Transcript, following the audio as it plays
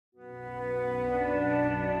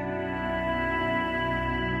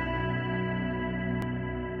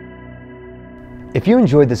If you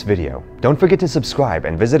enjoyed this video, don't forget to subscribe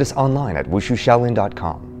and visit us online at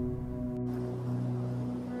WushuShaolin.com.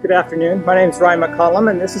 Good afternoon. My name is Ryan McCollum,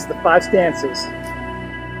 and this is the 5 stances.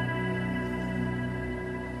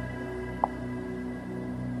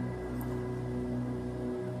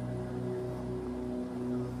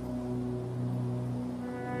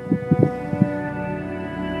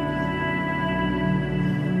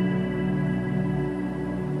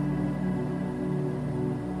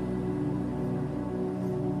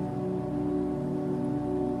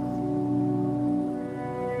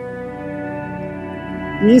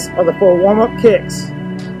 These are the 4 warm-up kicks.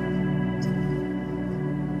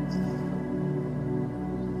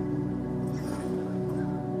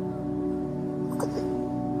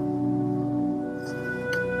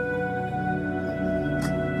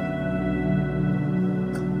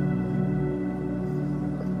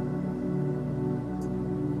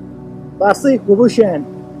 Lastly,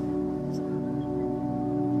 Wushu.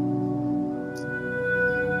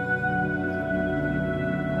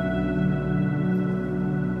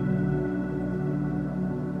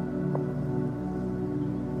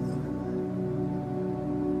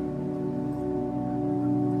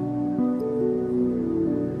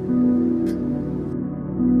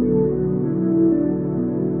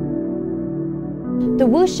 The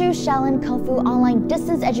Wushu Shaolin Kung Fu online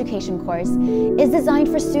distance education course is designed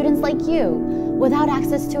for students like you without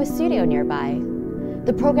access to a studio nearby.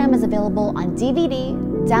 The program is available on DVD,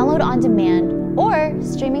 download on demand, or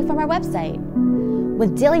streaming from our website.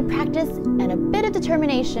 With daily practice and a bit of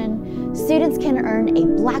determination, students can earn a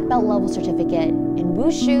black belt level certificate in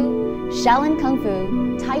Wushu, Shaolin Kung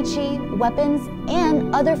Fu, Tai Chi, weapons,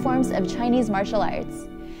 and other forms of Chinese martial arts.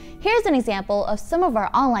 Here's an example of some of our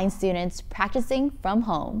online students practicing from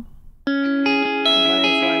home.